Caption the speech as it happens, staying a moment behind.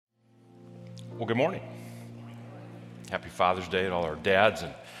Well, good morning. Happy Father's Day to all our dads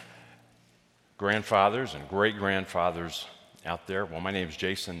and grandfathers and great-grandfathers out there. Well, my name is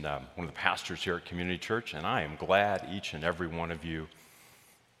Jason, one of the pastors here at Community Church, and I am glad each and every one of you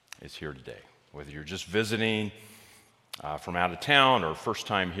is here today. Whether you're just visiting from out of town or first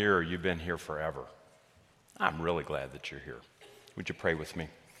time here or you've been here forever, I'm really glad that you're here. Would you pray with me?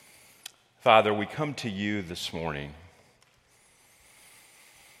 Father, we come to you this morning.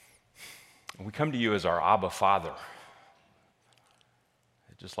 We come to you as our Abba Father.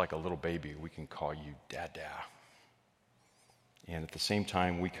 Just like a little baby, we can call you Dada. And at the same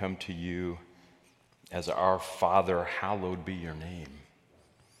time, we come to you as our Father, hallowed be your name.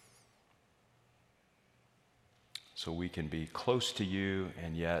 So we can be close to you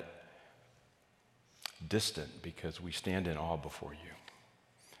and yet distant because we stand in awe before you.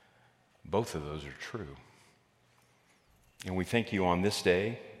 Both of those are true. And we thank you on this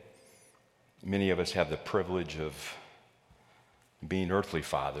day. Many of us have the privilege of being earthly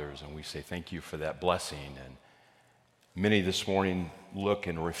fathers, and we say thank you for that blessing. And many this morning look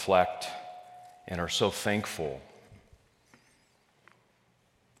and reflect and are so thankful.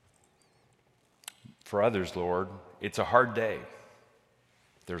 For others, Lord, it's a hard day.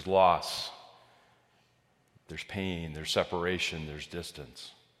 There's loss, there's pain, there's separation, there's distance.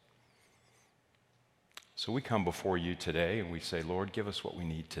 So we come before you today and we say, Lord, give us what we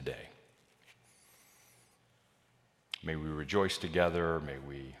need today. May we rejoice together. May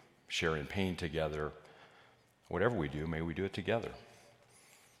we share in pain together. Whatever we do, may we do it together.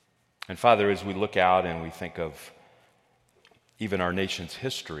 And Father, as we look out and we think of even our nation's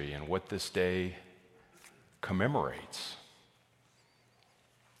history and what this day commemorates,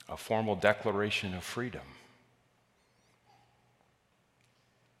 a formal declaration of freedom.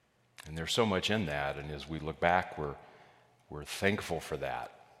 And there's so much in that, and as we look back, we're thankful for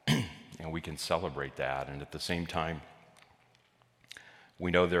that, and we can celebrate that, and at the same time, we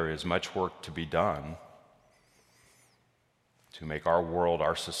know there is much work to be done to make our world,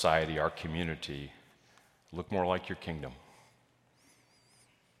 our society, our community look more like your kingdom.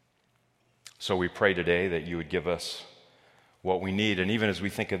 So we pray today that you would give us what we need, and even as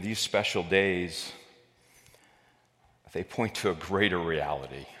we think of these special days, they point to a greater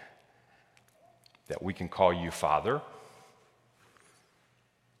reality, that we can call you Father,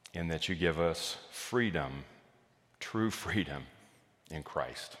 and that you give us freedom, true freedom, in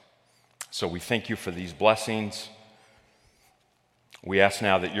Christ. So we thank you for these blessings. We ask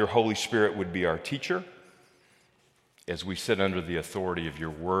now that your Holy Spirit would be our teacher as we sit under the authority of your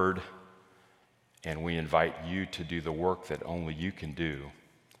word, and we invite you to do the work that only you can do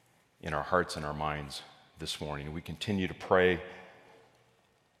in our hearts and our minds this morning. We continue to pray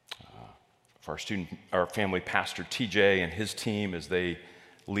for our family pastor TJ and his team as they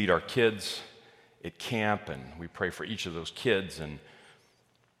lead our kids at camp, and we pray for each of those kids. And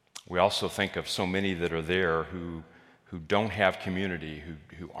we also think of so many that are there who don't have community,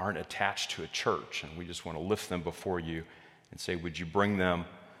 who aren't attached to a church, and we just want to lift them before you and say, would you bring them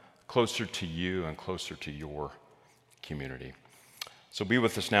closer to you and closer to your community? So be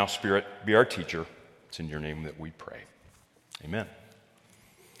with us now, Spirit. Be our teacher. It's in your name that we pray. Amen.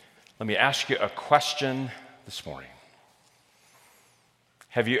 Let me ask you a question this morning.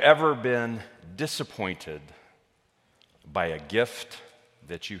 Have you ever been disappointed by a gift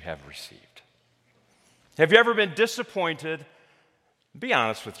that you have received? Have you ever been disappointed? Be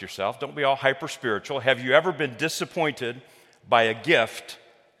honest with yourself. Don't be all hyper-spiritual. Have you ever been disappointed by a gift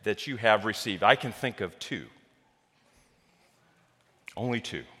that you have received? I can think of two. Only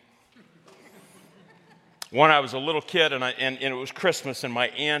two. One, I was a little kid, and it was Christmas, and my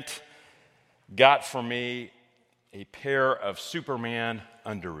aunt got for me a pair of Superman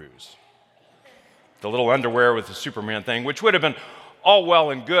underoos. The little underwear with the Superman thing, which would have been all well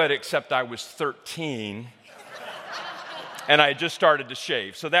and good, except I was 13, and I had just started to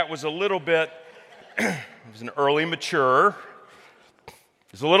shave. So that was a little bit, it was an early mature.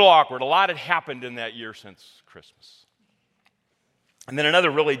 It was a little awkward. A lot had happened in that year since Christmas. And then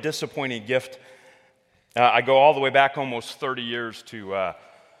another really disappointing gift. I go all the way back almost 30 years to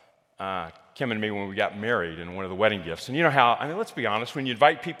Kim and me when we got married, and one of the wedding gifts. And you know how, let's be honest, when you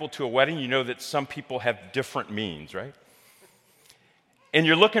invite people to a wedding, you know that some people have different means, right? And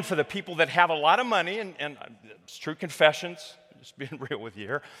you're looking for the people that have a lot of money, and it's true confessions, just being real with you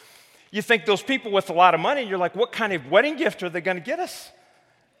here. You think those people with a lot of money, you're like, what kind of wedding gift are they going to get us?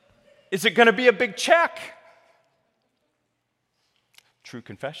 Is it going to be a big check? True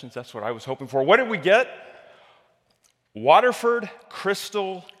confessions, that's what I was hoping for. What did we get? Waterford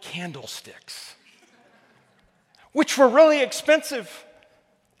crystal candlesticks, which were really expensive.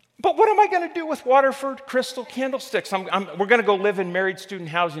 But what am I going to do with Waterford Crystal candlesticks? We're going to go live in married student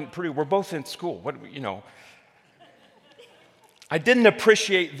housing at Purdue. We're both in school. I didn't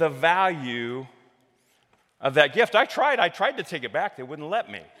appreciate the value of that gift. I tried to take it back. They wouldn't let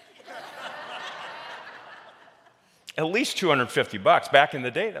me. At least $250. Back in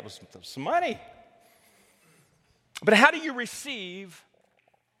the day, that was some money. But how do you receive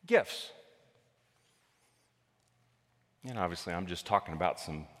gifts? And obviously, I'm just talking about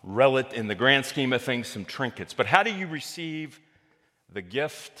in the grand scheme of things, some trinkets. But how do you receive the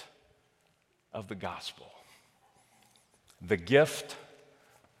gift of the gospel? The gift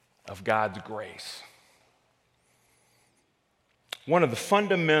of God's grace. One of the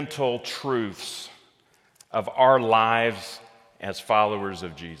fundamental truths of our lives as followers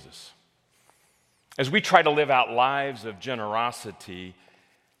of Jesus, as we try to live out lives of generosity,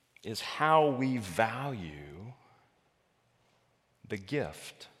 is how we value the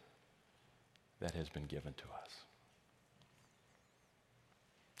gift that has been given to us.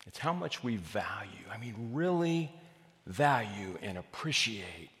 It's how much we really value and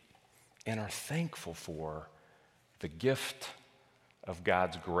appreciate and are thankful for the gift of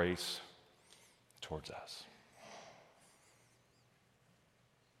God's grace towards us.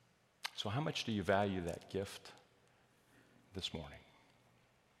 So how much do you value that gift this morning?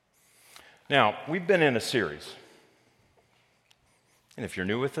 Now, we've been in a series. And if you're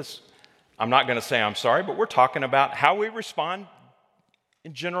new with us, I'm not going to say I'm sorry, but we're talking about how we respond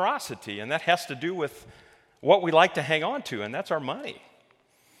in generosity. And that has to do with what we like to hang on to, and that's our money.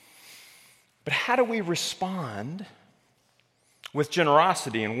 But how do we respond with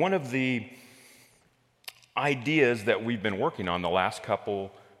generosity? And one of the ideas that we've been working on the last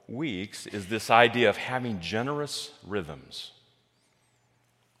couple weeks is this idea of having generous rhythms.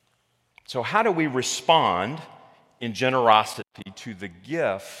 So how do we respond in generosity to the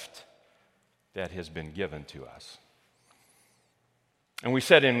gift that has been given to us? And we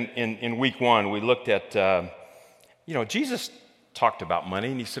said in week one, we looked at, Jesus talked about money,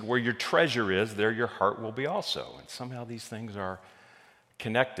 and he said, where your treasure is, there your heart will be also. And somehow these things are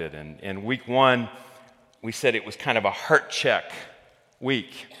connected. And in week one, we said it was kind of a heart check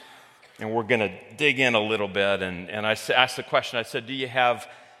week. And we're going to dig in a little bit. And I asked the question, I said, do you have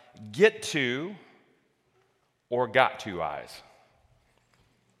get to or got to eyes?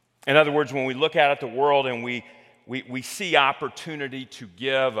 In other words, when we look out at the world and we see opportunity to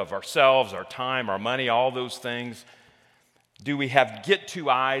give of ourselves, our time, our money, all those things, do we have get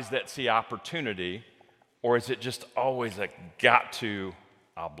to eyes that see opportunity, or is it just always a got to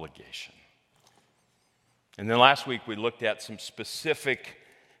obligation? And then last week we looked at some specific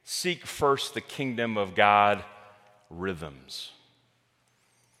seek first the kingdom of God rhythms.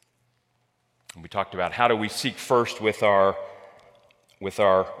 And we talked about how do we seek first with our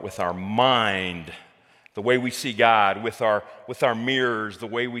mind, the way we see God, with our mirrors, the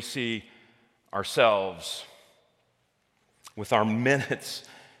way we see ourselves, with our minutes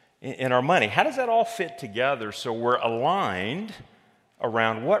and our money. How does that all fit together so we're aligned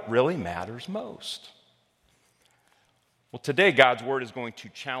around what really matters most? Well, today God's word is going to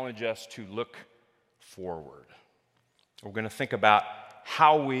challenge us to look forward. We're going to think about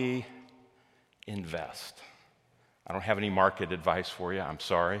how we invest. I don't have any market advice for you. I'm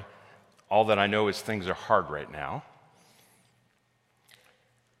sorry. All that I know is things are hard right now.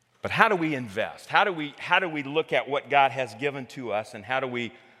 But how do we invest? How do we look at what God has given to us, and how do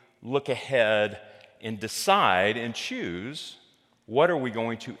we look ahead and decide and choose what are we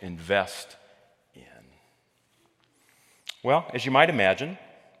going to invest in? Well, as you might imagine,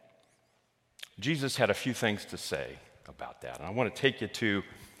 Jesus had a few things to say about that. And I want to take you to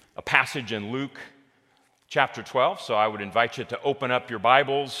a passage in Luke chapter 12. So I would invite you to open up your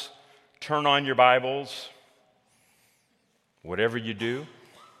Bibles, turn on your Bibles, whatever you do.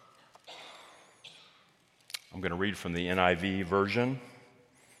 I'm going to read from the NIV version.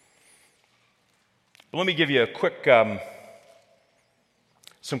 But let me give you a quick,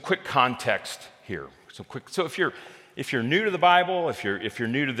 some quick context here. So if you're new to the Bible, if you're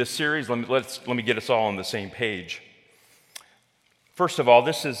new to this series, let me get us all on the same page. First of all,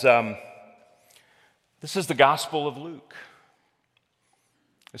 this is the Gospel of Luke.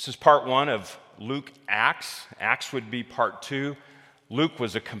 This is part one of Luke Acts. Acts would be part two. Luke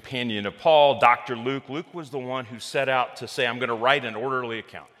was a companion of Paul, Dr. Luke. Luke was the one who set out to say, I'm going to write an orderly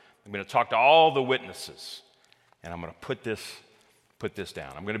account. I'm going to talk to all the witnesses, and I'm going to put this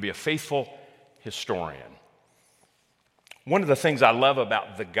down. I'm going to be a faithful historian. One of the things I love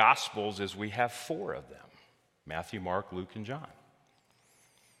about the Gospels is we have four of them: Matthew, Mark, Luke, and John.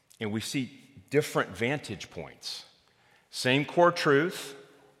 And we see different vantage points. Same core truth,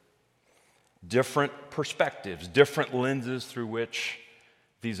 different perspectives, different lenses through which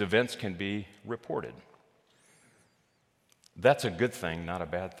these events can be reported. That's a good thing, not a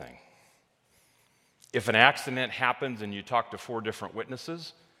bad thing. If an accident happens and you talk to 4 different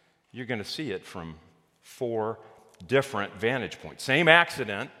witnesses, you're going to see it from 4 different vantage points. Same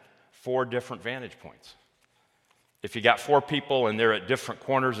accident, 4 different vantage points. If you got 4 people and they're at different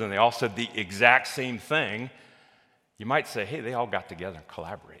corners and they all said the exact same thing, you might say, hey, they all got together and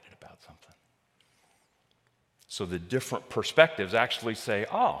collaborated about something. So the different perspectives actually say,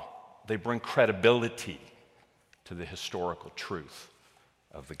 oh, they bring credibility to the historical truth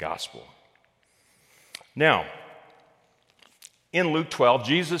of the gospel. Now, in Luke 12,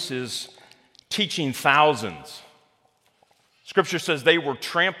 Jesus is teaching thousands. Scripture says they were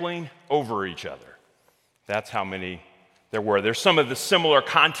trampling over each other. That's how many there were. There's some of the similar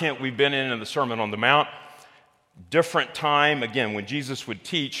content we've been in the Sermon on the Mount. Different time, again, when Jesus would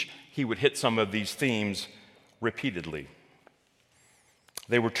teach, he would hit some of these themes repeatedly.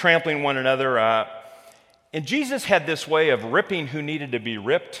 They were trampling one another, and Jesus had this way of ripping who needed to be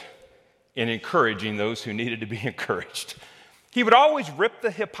ripped and encouraging those who needed to be encouraged. He would always rip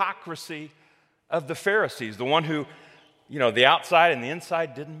the hypocrisy of the Pharisees, the one who, the outside and the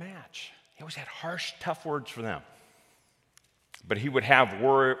inside didn't match. He always had harsh, tough words for them. But he would have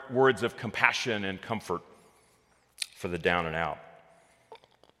words of compassion and comfort for the down and out.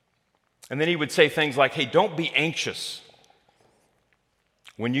 And then he would say things like, hey, don't be anxious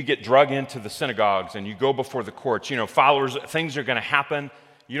when you get drug into the synagogues and you go before the courts. Followers, things are going to happen.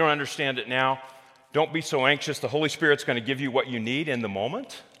 You don't understand it now. Don't be so anxious. The Holy Spirit's going to give you what you need in the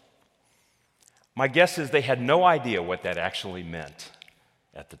moment. My guess is they had no idea what that actually meant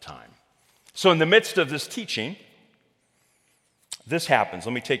at the time. So in the midst of this teaching, this happens.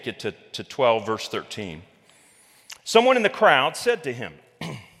 Let me take you to 12, verse 13. Someone in the crowd said to him,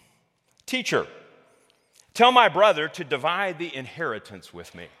 Teacher, tell my brother to divide the inheritance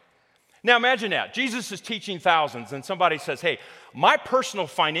with me. Now imagine that. Jesus is teaching thousands, and somebody says, hey, my personal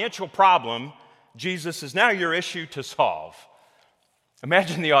financial problem, Jesus, is now your issue to solve.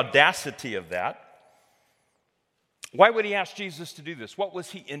 Imagine the audacity of that. Why would he ask Jesus to do this? What was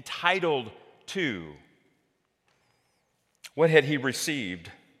he entitled to? What had he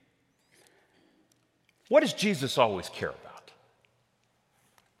received? What does Jesus always care about?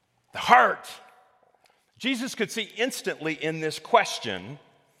 The heart. Jesus could see instantly in this question,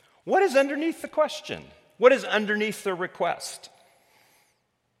 what is underneath the question? What is underneath the request?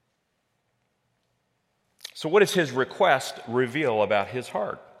 So what does his request reveal about his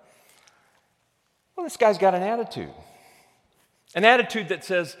heart? Well, this guy's got an attitude that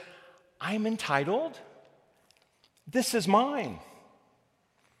says, I'm entitled. This is mine.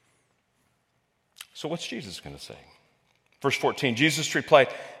 So what's Jesus going to say? Verse 14, Jesus replied,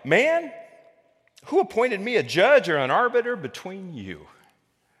 man, who appointed me a judge or an arbiter between you?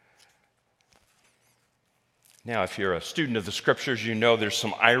 Now, if you're a student of the Scriptures, you know there's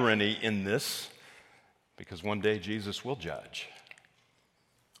some irony in this, because one day Jesus will judge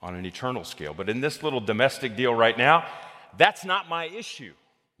on an eternal scale. But in this little domestic deal right now, that's not my issue,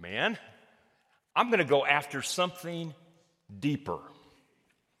 man. I'm going to go after something deeper.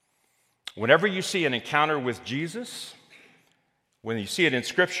 Whenever you see an encounter with Jesus, when you see it in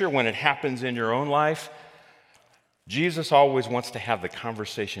Scripture, when it happens in your own life, Jesus always wants to have the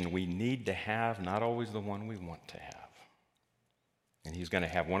conversation we need to have, not always the one we want to have. And he's going to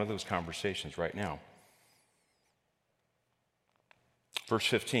have one of those conversations right now. Verse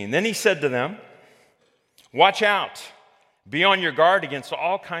 15, then he said to them, watch out, be on your guard against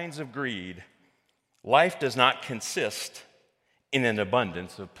all kinds of greed. Life does not consist in an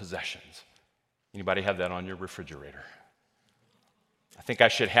abundance of possessions. Anybody have that on your refrigerator? I think I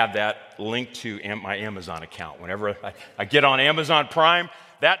should have that linked to my Amazon account. Whenever I get on Amazon Prime,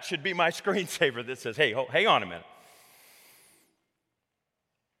 that should be my screensaver that says, hey, hang on a minute.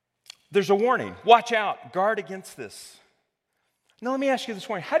 There's a warning. Watch out. Guard against this. Now, let me ask you this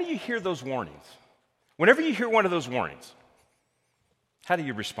morning. How do you hear those warnings? Whenever you hear one of those warnings, how do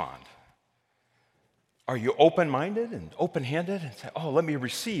you respond? Are you open-minded and open-handed and say, oh, let me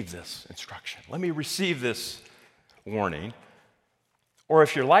receive this instruction. Let me receive this warning. Or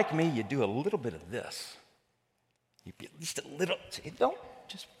if you're like me, you do a little bit of this. You be just a little, don't,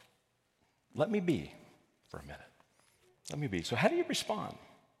 just let me be for a minute. Let me be. So how do you respond?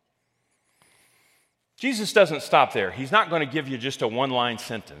 Jesus doesn't stop there. He's not going to give you just a one-line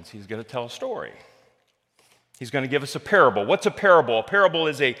sentence. He's going to tell a story. He's going to give us a parable. What's a parable? A parable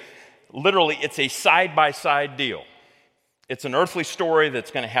is it's a side-by-side deal. It's an earthly story that's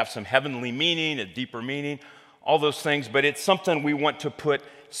going to have some heavenly meaning, a deeper meaning, all those things, but it's something we want to put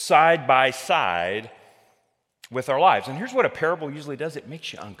side by side with our lives. And here's what a parable usually does. It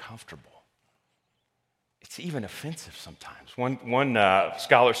makes you uncomfortable. It's even offensive sometimes. One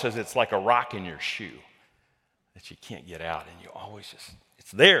scholar says it's like a rock in your shoe that you can't get out, and you always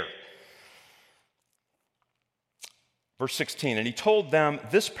it's there. Verse 16, and he told them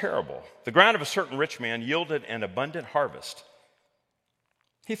this parable. The ground of a certain rich man yielded an abundant harvest.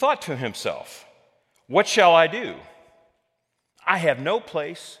 He thought to himself, what shall I do? I have no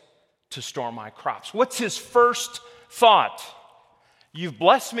place to store my crops. What's his first thought? You've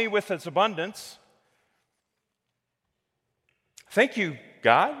blessed me with its abundance. Thank you,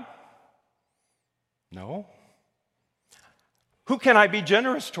 God. No. Who can I be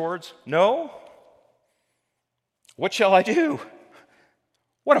generous towards? No. What shall I do?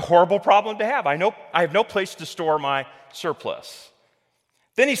 What a horrible problem to have. I have no place to store my surplus.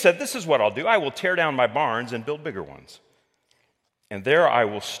 Then he said, this is what I'll do. I will tear down my barns and build bigger ones. And there I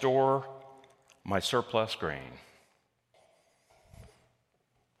will store my surplus grain.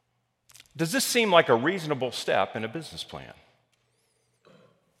 Does this seem like a reasonable step in a business plan?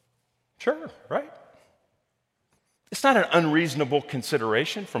 Sure, right? It's not an unreasonable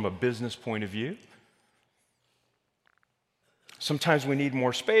consideration from a business point of view. Sometimes we need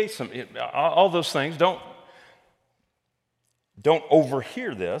more space. All those things. Don't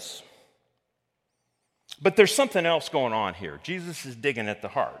overhear this. But there's something else going on here. Jesus is digging at the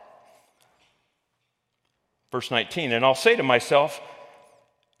heart. Verse 19, and I'll say to myself,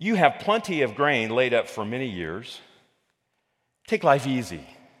 you have plenty of grain laid up for many years. Take life easy.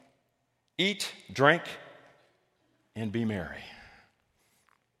 Eat, drink, and be merry.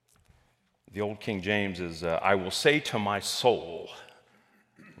 The old King James is, I will say to my soul,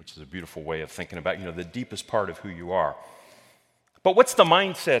 which is a beautiful way of thinking about, the deepest part of who you are. But what's the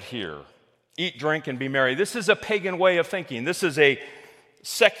mindset here? Eat, drink, and be merry. This is a pagan way of thinking. This is a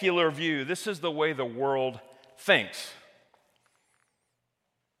secular view. This is the way the world thinks.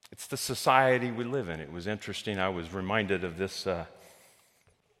 It's the society we live in. It was interesting. I was reminded of this.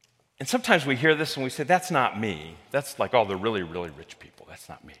 And sometimes we hear this and we say, that's not me. That's like all the really, really rich people. That's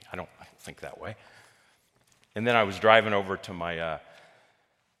not me. I don't think that way. And then I was driving over to my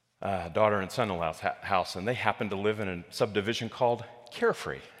daughter and son-in-law's house, and they happen to live in a subdivision called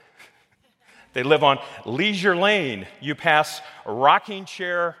Carefree. They live on Leisure Lane. You pass Rocking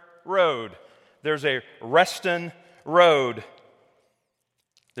Chair Road. There's a Reston Road.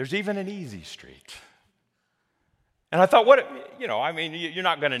 There's even an Easy Street. And I thought, you're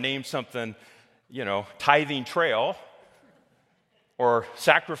not going to name something, Tithing Trail or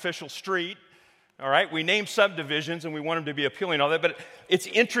Sacrificial Street. All right, we name subdivisions and we want them to be appealing and all that, but it's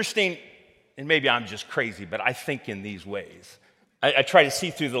interesting, and maybe I'm just crazy, but I think in these ways. I try to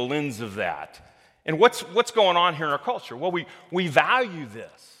see through the lens of that. And what's going on here in our culture? Well, we value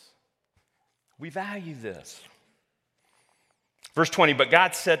this. We value this. Verse 20, but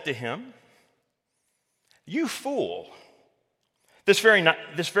God said to him, you fool, this very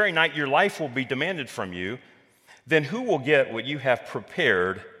night your life will be demanded from you. Then who will get what you have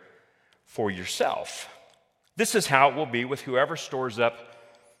prepared for yourself? This is how it will be with whoever stores up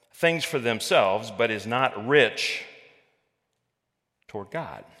things for themselves, but is not rich toward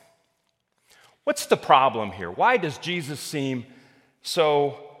God. What's the problem here? Why does Jesus seem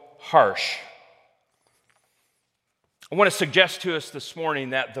so harsh? I want to suggest to us this morning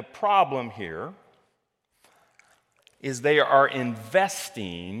that the problem here is they are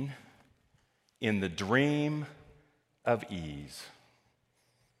investing in the dream of ease.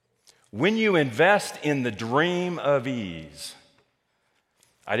 When you invest in the dream of ease,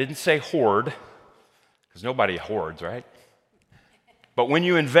 I didn't say hoard, because nobody hoards, right? But when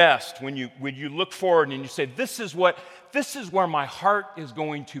you invest, when you look forward and you say, this is where my heart is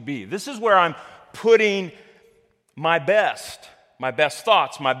going to be. This is where I'm putting my best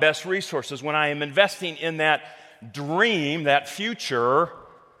thoughts, my best resources. When I am investing in that dream, that future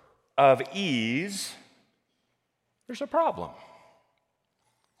of ease, there's a problem.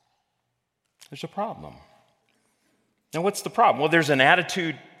 There's a problem. Now, what's the problem? Well, there's an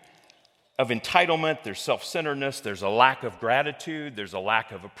attitude of entitlement, there's self-centeredness, there's a lack of gratitude, there's a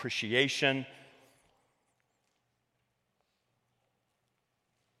lack of appreciation.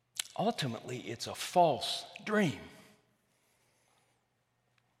 Ultimately, it's a false dream.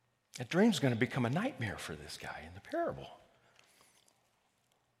 That dream's going to become a nightmare for this guy in the parable.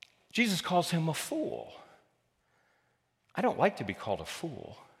 Jesus calls him a fool. I don't like to be called a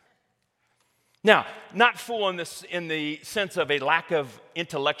fool. Now, not fool in the sense of a lack of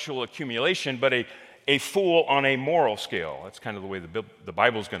intellectual accumulation, but a fool on a moral scale. That's kind of the way the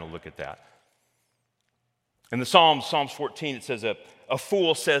Bible's going to look at that. In the Psalms 14, it says, a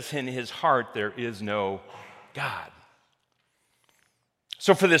fool says in his heart, there is no God.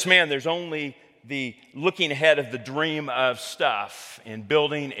 So for this man, there's only the looking ahead of the dream of stuff and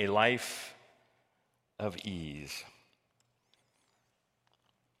building a life of ease.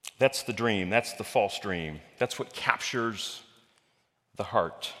 That's the dream. That's the false dream. That's what captures the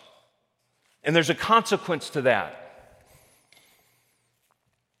heart. And there's a consequence to that.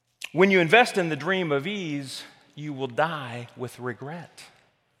 When you invest in the dream of ease, you will die with regret.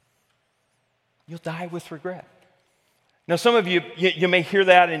 You'll die with regret. Now, some of you may hear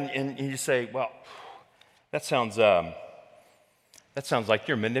that and you say, well, that sounds like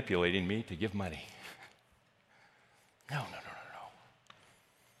you're manipulating me to give money. No.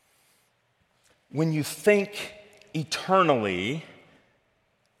 When you think eternally,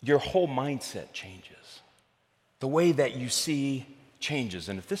 your whole mindset changes. The way that you see changes.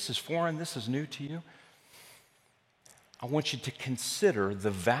 And if this is foreign, this is new to you, I want you to consider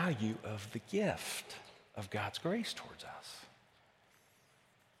the value of the gift of God's grace towards us.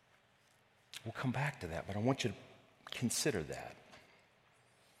 We'll come back to that, but I want you to consider that.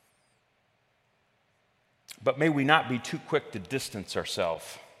 But may we not be too quick to distance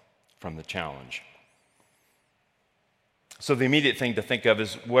ourselves from the challenge. So the immediate thing to think of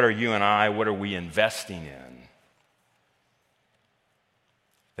is, what are you and I, what are we investing in?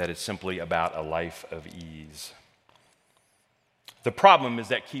 That is simply about a life of ease. The problem is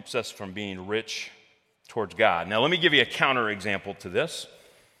that keeps us from being rich towards God. Now, let me give you a counterexample to this.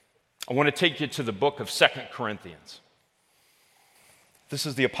 I want to take you to the book of 2 Corinthians. This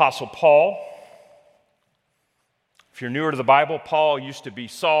is the Apostle Paul. If you're newer to the Bible, Paul used to be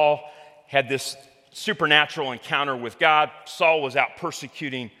Saul, had this supernatural encounter with God. Saul was out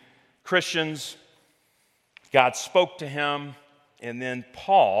persecuting Christians. God spoke to him, and then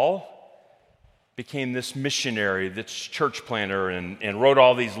Paul became this missionary, this church planter, and wrote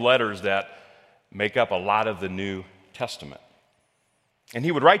all these letters that make up a lot of the New Testament. And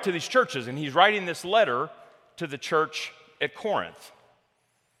he would write to these churches, and he's writing this letter to the church at Corinth.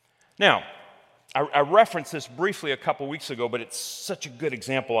 Now, I referenced this briefly a couple weeks ago, but it's such a good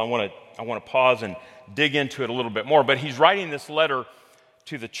example. I want to pause and dig into it a little bit more. But he's writing this letter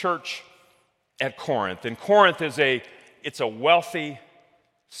to the church at Corinth. And Corinth is a wealthy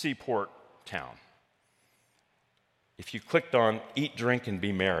seaport town. If you clicked on Eat, Drink, and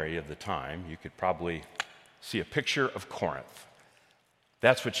Be Merry of the time, you could probably see a picture of Corinth.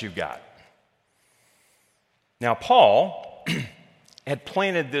 That's what you've got. Now, Paul had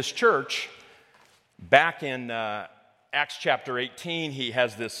planted this church back in Acts chapter 18. He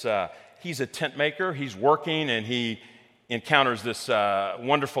has this, he's a tent maker. He's working, and he encounters this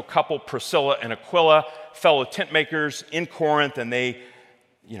wonderful couple, Priscilla and Aquila, fellow tent makers in Corinth, and they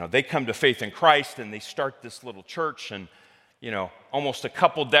come to faith in Christ, and they start this little church. And, almost a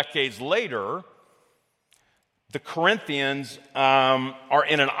couple decades later, the Corinthians are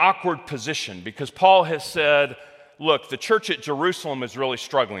in an awkward position because Paul has said, look, the church at Jerusalem is really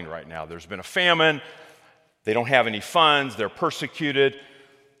struggling right now. There's been a famine. They don't have any funds. They're persecuted.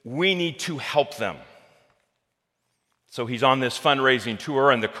 We need to help them. So he's on this fundraising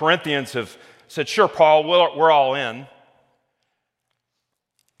tour, and the Corinthians have said, sure, Paul, we're all in.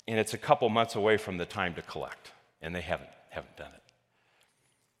 And it's a couple months away from the time to collect, and they haven't done it.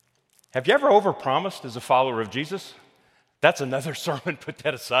 Have you ever overpromised as a follower of Jesus? That's another sermon, put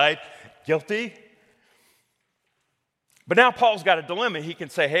that aside. Guilty? But now Paul's got a dilemma. He can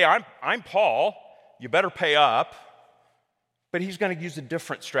say, hey, I'm Paul. You better pay up. But he's going to use a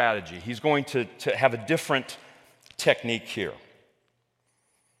different strategy. He's going to have a different technique here.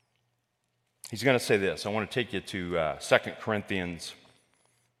 He's going to say this. I want to take you to 2 Corinthians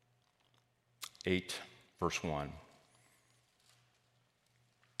 8, verse 1.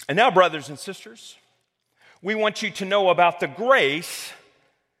 And now, brothers and sisters, we want you to know about the grace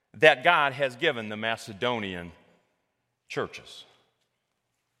that God has given the Macedonian churches.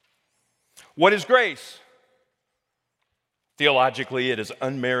 What is grace? Theologically, it is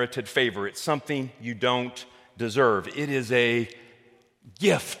unmerited favor. It's something you don't deserve. It is a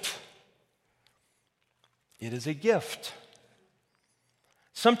gift. It is a gift.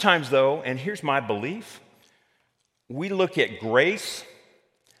 Sometimes, though, and here's my belief, we look at grace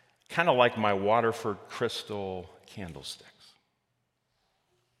kind of like my Waterford crystal candlesticks.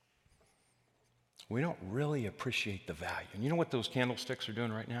 We don't really appreciate the value. And you know what those candlesticks are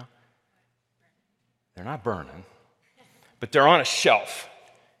doing right now? They're not burning, but they're on a shelf,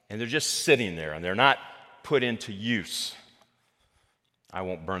 and they're just sitting there, and they're not put into use. I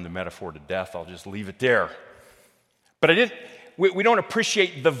won't burn the metaphor to death. I'll just leave it there. But we don't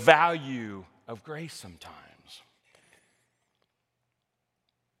appreciate the value of grace sometimes.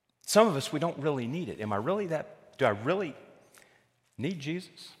 Some of us, we don't really need it. Do I really need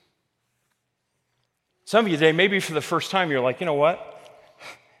Jesus? Some of you today, maybe for the first time, you're like, you know what?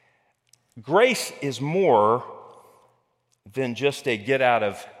 Grace is more than just a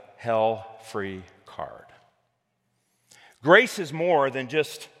get-out-of-hell-free card. Grace is more than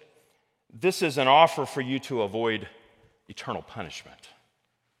just, this is an offer for you to avoid eternal punishment.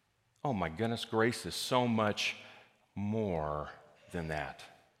 Oh my goodness, grace is so much more than that.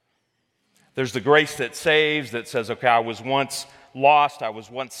 There's the grace that saves, that says, okay, I was once lost, I was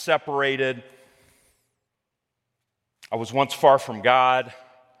once separated, I was once far from God,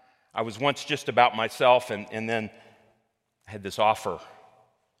 I was once just about myself, and then I had this offer,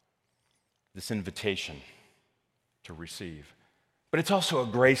 this invitation to receive. But it's also a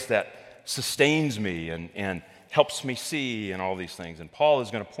grace that sustains me and helps me see and all these things. And Paul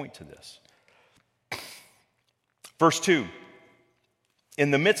is going to point to this. Verse 2,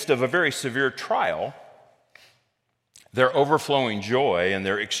 in the midst of a very severe trial, their overflowing joy and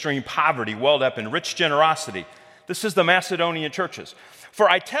their extreme poverty welled up in rich generosity. This is the Macedonian churches. For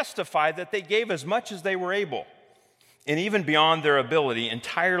I testify that they gave as much as they were able, and even beyond their ability,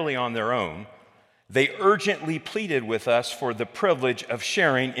 entirely on their own. They urgently pleaded with us for the privilege of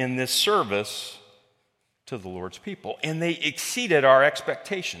sharing in this service to the Lord's people, and they exceeded our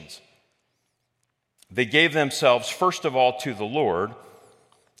expectations. They gave themselves first of all to the Lord,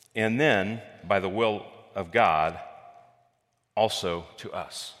 and then, by the will of God, also to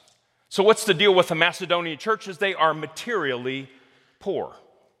us. So what's the deal with the Macedonian churches? They are materially poor.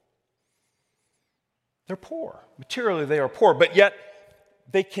 They're poor. Materially, they are poor, but yet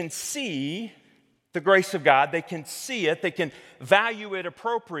they can see the grace of God. They can see it. They can value it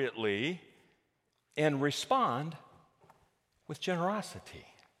appropriately and respond with generosity.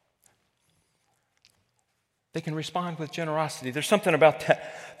 They can respond with generosity. There's something about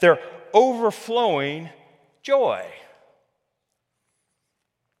that. They're overflowing joy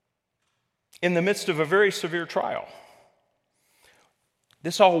in the midst of a very severe trial.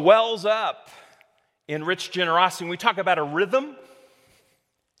 This all wells up in rich generosity. When we talk about a rhythm,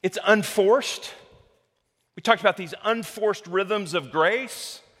 it's unforced. We talked about these unforced rhythms of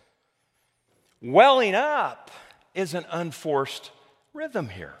grace. Welling up is an unforced rhythm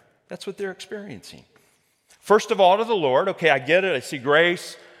here. That's what they're experiencing. First of all, to the Lord. Okay, I get it. I see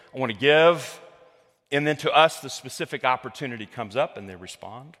grace. I want to give. And then to us, the specific opportunity comes up and they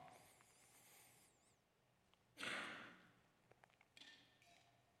respond.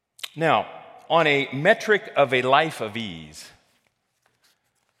 Now, on a metric of a life of ease,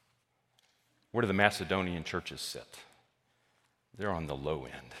 where do the Macedonian churches sit? They're on the low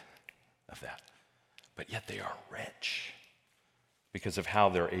end of that. But yet they are rich because of how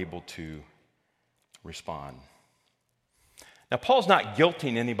they're able to respond. Now, Paul's not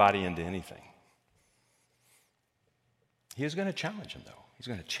guilting anybody into anything. He is going to challenge them, though. He's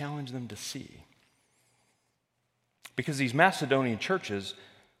going to challenge them to see. Because these Macedonian churches,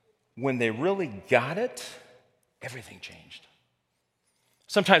 when they really got it, everything changed.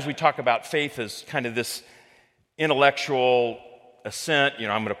 Sometimes we talk about faith as kind of this intellectual assent. You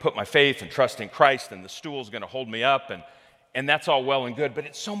know, I'm going to put my faith and trust in Christ, and the stool's going to hold me up, and that's all well and good. But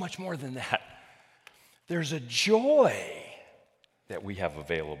it's so much more than that. There's a joy that we have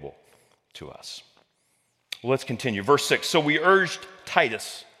available to us. Well, let's continue. Verse 6, so we urged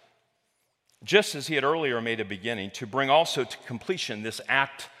Titus, just as he had earlier made a beginning, to bring also to completion this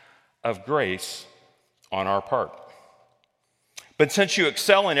act of grace on our part. But since you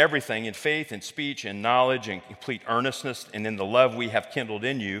excel in everything, in faith, in speech, in knowledge, in complete earnestness, and in the love we have kindled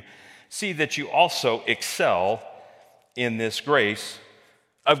in you, see that you also excel in this grace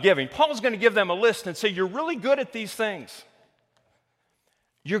of giving. Paul's going to give them a list and say, you're really good at these things.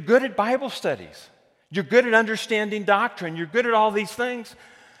 You're good at Bible studies. You're good at understanding doctrine. You're good at all these things.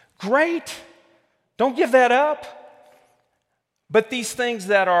 Great. Don't give that up. But these things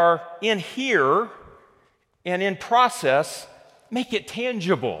that are in here and in process, make it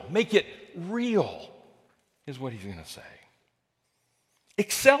tangible, make it real, is what he's going to say.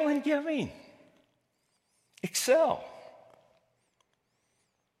 Excel in giving. Excel.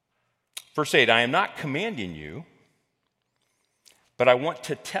 Verse 8, I am not commanding you, but I want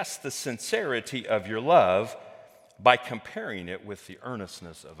to test the sincerity of your love by comparing it with the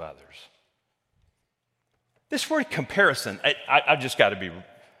earnestness of others. This word comparison, I've just got to be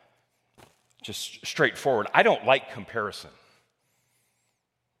just straightforward. I don't like comparison.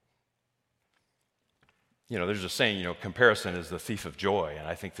 You know, there's a saying, comparison is the thief of joy, and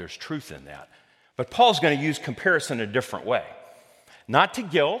I think there's truth in that. But Paul's going to use comparison in a different way. Not to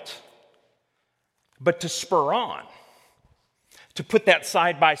guilt, but to spur on. To put that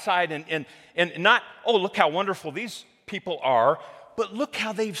side by side and not, oh, look how wonderful these people are, but look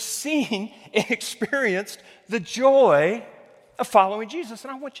how they've seen and experienced the joy of following Jesus.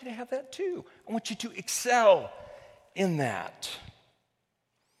 And I want you to have that too. I want you to excel in that.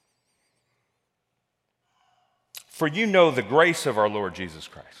 For you know the grace of our Lord Jesus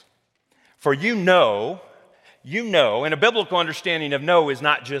Christ. For you know, and a biblical understanding of know is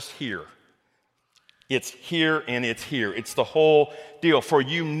not just here. It's here and it's here. It's the whole deal. For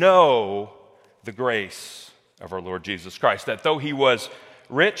you know the grace of our Lord Jesus Christ, that though he was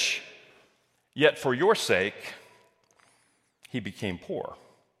rich, yet for your sake he became poor,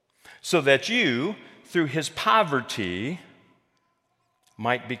 so that you, through his poverty,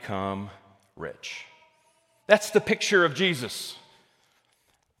 might become rich. That's the picture of Jesus.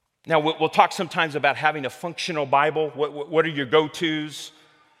 Now, we'll talk sometimes about having a functional Bible. What are your go-tos?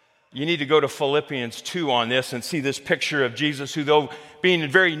 You need to go to Philippians 2 on this and see this picture of Jesus, who, though being in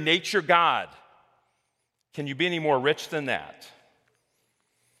very nature God, can you be any more rich than that?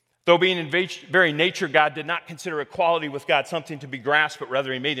 Though being in very nature God, did not consider equality with God something to be grasped, but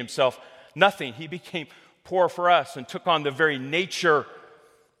rather he made himself nothing. He became poor for us and took on the very nature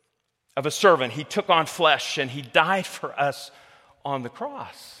of a servant. He took on flesh and he died for us on the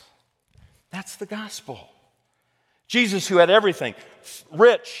cross. That's the gospel. Jesus, who had everything,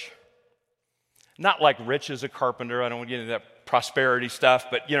 rich, not like rich as a carpenter. I don't want to get into that prosperity stuff,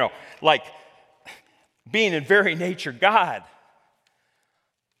 but like being in very nature God,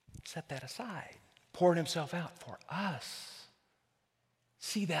 set that aside, poured himself out for us.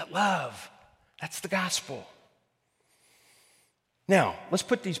 See that love. That's the gospel. Now, let's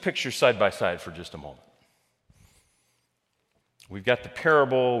put these pictures side by side for just a moment. We've got the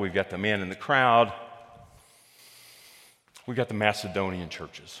parable, we've got the man in the crowd, we've got the Macedonian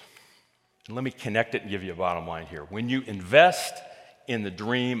churches. And let me connect it and give you a bottom line here. When you invest in the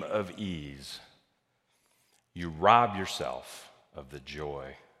dream of ease, you rob yourself of the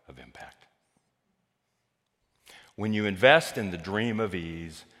joy of impact. When you invest in the dream of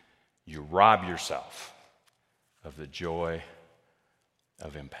ease, you rob yourself of the joy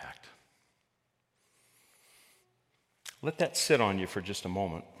of impact. Let that sit on you for just a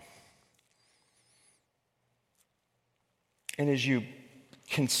moment. And as you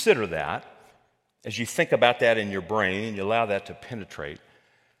consider that, as you think about that in your brain and you allow that to penetrate,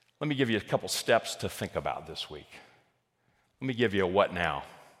 let me give you a couple steps to think about this week. Let me give you a what now.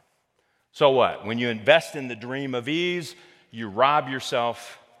 So what? When you invest in the dream of ease, you rob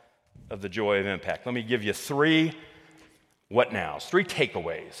yourself of the joy of impact. Let me give you 3 what nows, 3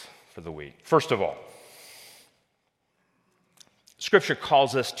 takeaways for the week. First of all, Scripture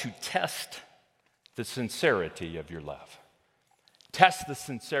calls us to test the sincerity of your love. Test the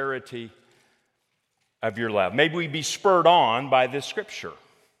sincerity of your love. Maybe we be spurred on by this Scripture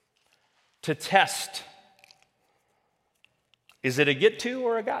to test. Is it a get to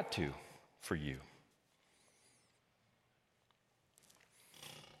or a got to for you?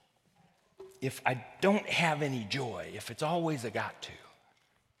 If I don't have any joy, if it's always a got to,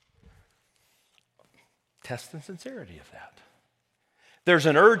 test the sincerity of that. There's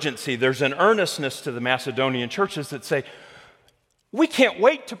an urgency, there's an earnestness to the Macedonian churches that say, we can't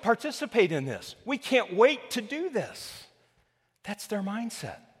wait to participate in this. We can't wait to do this. That's their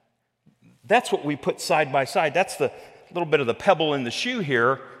mindset. That's what we put side by side. That's the little bit of the pebble in the shoe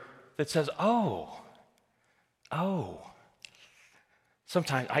here that says, oh.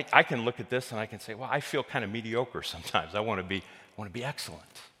 Sometimes I can look at this and I can say, well, I feel kind of mediocre sometimes. I want to be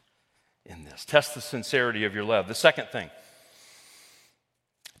excellent in this. Test the sincerity of your love. The second thing,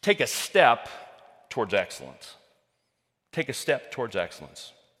 take a step towards excellence. Take a step towards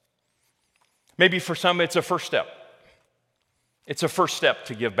excellence. Maybe for some it's a first step. It's a first step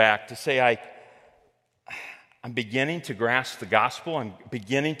to give back, to say, I'm beginning to grasp the gospel. I'm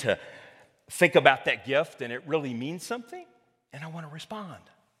beginning to think about that gift and it really means something. And I want to respond.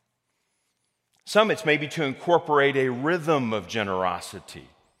 Some, it's maybe to incorporate a rhythm of generosity,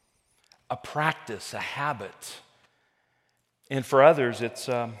 a practice, a habit. And for others, it's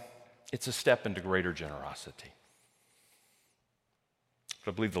a step into greater generosity.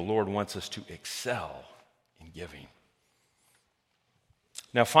 But I believe the Lord wants us to excel in giving.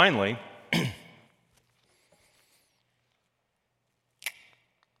 Now, finally,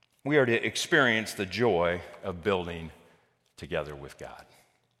 we are to experience the joy of building together with God.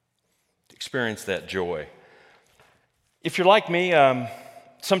 To experience that joy. If you're like me,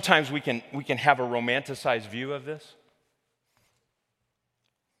 sometimes we can have a romanticized view of this.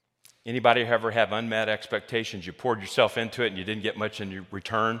 Anybody ever have unmet expectations? You poured yourself into it and you didn't get much in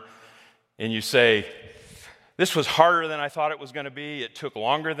return, and you say, This was harder than I thought it was going to be. It took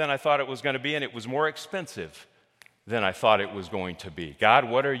longer than I thought it was going to be, and it was more expensive than I thought it was going to be. God,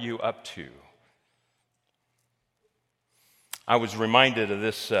 what are you up to? I was reminded of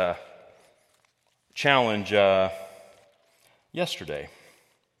this challenge yesterday,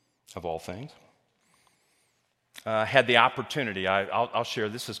 of all things. Had the opportunity, I'll share,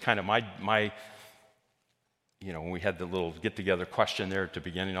 this is kind of my when we had the little get-together question there at the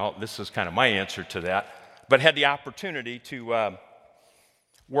beginning, this is kind of my answer to that. But had the opportunity to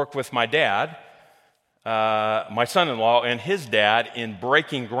work with my dad, my son-in-law, and his dad in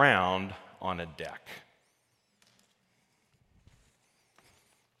breaking ground on a deck.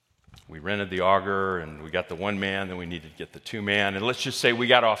 We rented the auger, and we got the one man, then we needed to get the two man, and let's just say we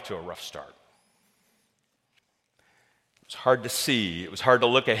got off to a rough start. It was hard to see. It was hard to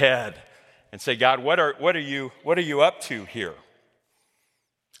look ahead and say, God, what are you up to here?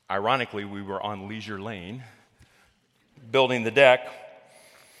 Ironically, we were on Leisure Lane building the deck,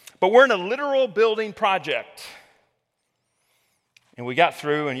 but we're in a literal building project. And we got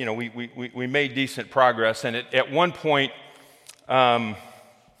through, and we made decent progress. And at one point, I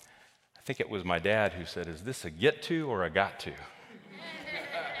think it was my dad who said, "Is this a get to or a got to?"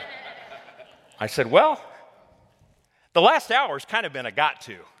 I said, "Well, the last hour's kind of been a got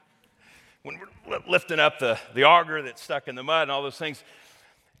to. When we're lifting up the auger that's stuck in the mud and all those things."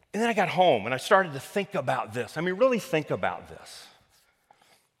 And then I got home and I started to think about this. I mean, really think about this.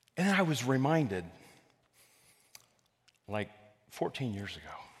 And then I was reminded, like 14 years ago,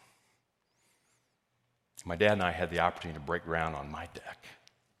 my dad and I had the opportunity to break ground on my deck.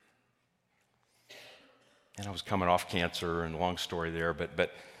 And I was coming off cancer, and long story there,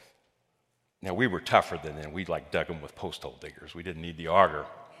 but now we were tougher than then. We dug them with post hole diggers. We didn't need the auger.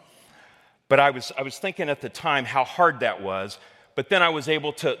 But I was thinking at the time how hard that was. But then I was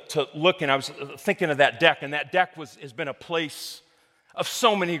able to look, and I was thinking of that deck, and that deck has been a place of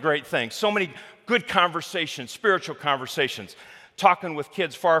so many great things, so many good conversations, spiritual conversations, talking with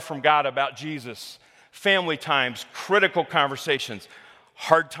kids far from God about Jesus, family times, critical conversations,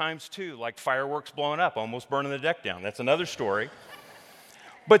 hard times too, like fireworks blowing up, almost burning the deck down. That's another story.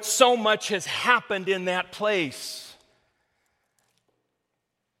 But so much has happened in that place.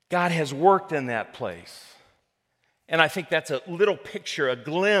 God has worked in that place. And I think that's a little picture, a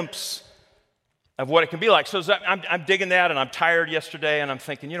glimpse of what it can be like. So I'm digging that, and I'm tired yesterday, and I'm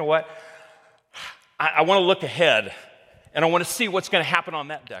thinking, you know what? I want to look ahead, and I want to see what's going to happen on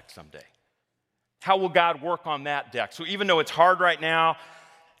that deck someday. How will God work on that deck? So even though it's hard right now,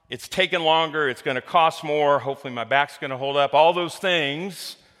 it's taking longer, it's going to cost more, hopefully my back's going to hold up, all those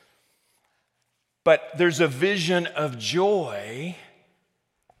things. But there's a vision of joy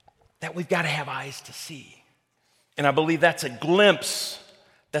that we've got to have eyes to see. And I believe that's a glimpse,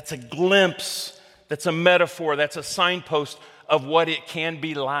 that's a metaphor, that's a signpost of what it can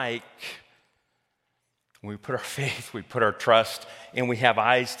be like when we put our faith, we put our trust, and we have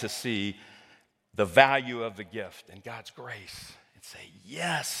eyes to see the value of the gift and God's grace and say,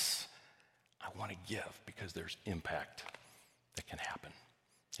 yes, I want to give because there's impact that can happen.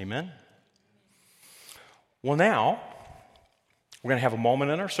 Amen? Well, now, we're going to have a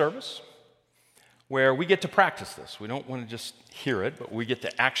moment in our service where we get to practice this. We don't want to just hear it, but we get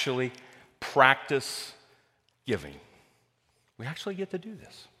to actually practice giving. We actually get to do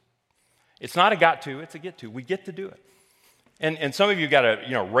this. It's not a got to, it's a get to. We get to do it. And some of you got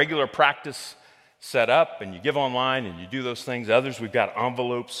a regular practice set up, and you give online and you do those things. Others, we've got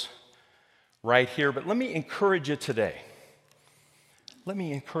envelopes right here. But let me encourage you today.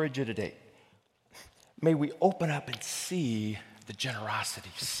 May we open up and see the generosity,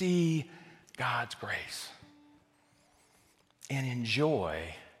 see God's grace, and enjoy,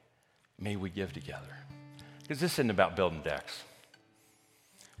 may we give together. Because this isn't about building decks.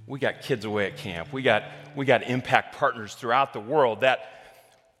 We got kids away at camp. We got impact partners throughout the world that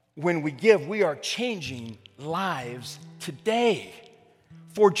when we give, we are changing lives today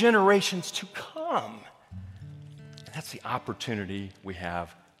for generations to come. And that's the opportunity we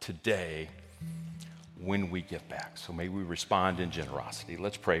have today when we give back. So may we respond in generosity.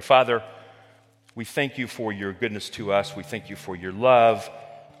 Let's pray. Father, we thank you for your goodness to us. We thank you for your love.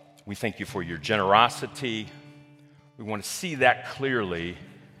 We thank you for your generosity. We want to see that clearly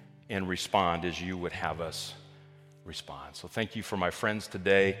and respond as you would have us respond. So thank you for my friends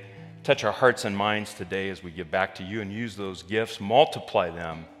today. Touch our hearts and minds today as we give back to you and use those gifts, multiply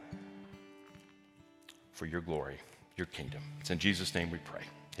them for your glory, your kingdom. It's in Jesus' name we pray.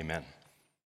 Amen.